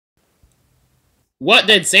What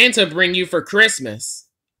did Santa bring you for Christmas?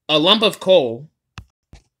 A lump of coal.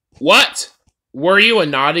 What? Were you a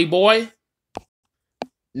naughty boy?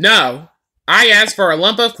 No. I asked for a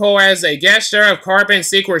lump of coal as a gesture of carbon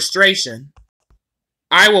sequestration.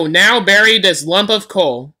 I will now bury this lump of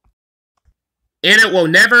coal, and it will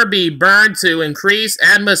never be burned to increase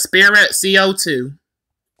atmospheric CO2.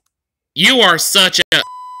 You are such a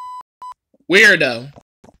weirdo.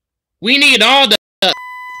 We need all the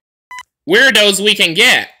weirdos we can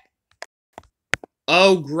get.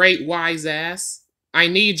 Oh, great wise ass. I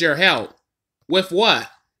need your help. With what?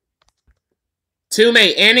 To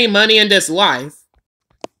make any money in this life,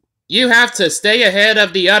 you have to stay ahead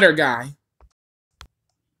of the other guy.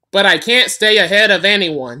 But I can't stay ahead of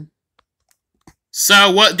anyone.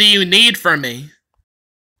 So what do you need from me?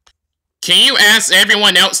 Can you ask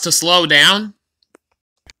everyone else to slow down?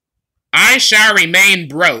 I shall remain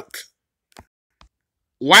broke.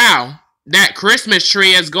 Wow, that Christmas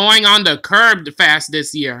tree is going on the curb fast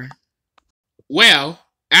this year. Well,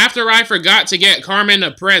 after I forgot to get Carmen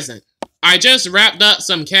a present, I just wrapped up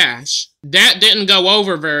some cash. That didn't go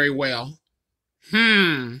over very well.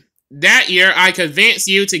 That year I convinced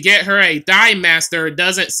you to get her a Thigh Master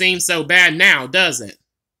doesn't seem so bad now, does it?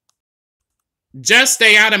 Just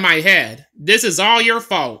stay out of my head. This is all your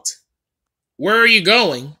fault. Where are you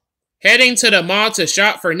going? Heading to the mall to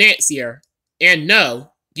shop for next year. And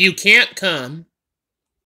no, you can't come.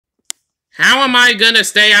 How am I gonna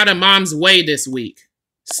stay out of Mom's way this week?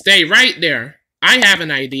 Stay right there. I have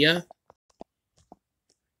an idea.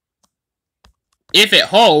 If it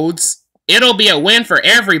holds, it'll be a win for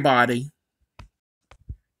everybody.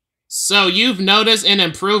 So you've noticed an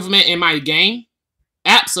improvement in my game?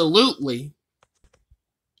 Absolutely.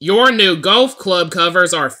 Your new golf club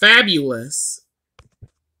covers are fabulous.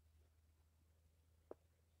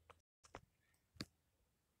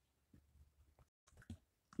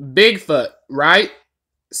 Bigfoot, right?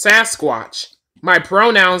 Sasquatch. My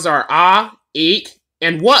pronouns are ah, eek,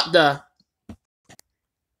 and what the?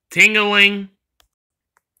 Tingling.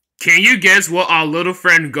 Can you guess what our little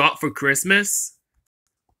friend got for Christmas?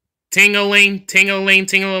 Tingling, tingling,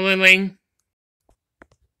 tingling.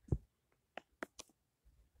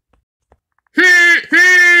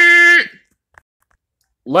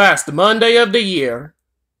 Last Monday of the year.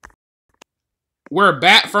 We're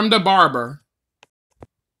back from the barber.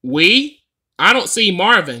 We? I don't see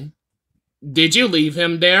Marvin. Did you leave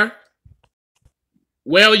him there?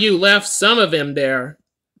 Well, you left some of him there.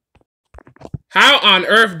 How on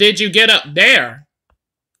earth did you get up there?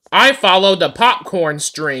 I followed the popcorn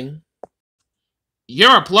string.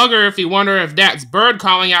 You're a plugger if you wonder if that's bird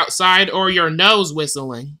calling outside or your nose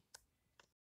whistling.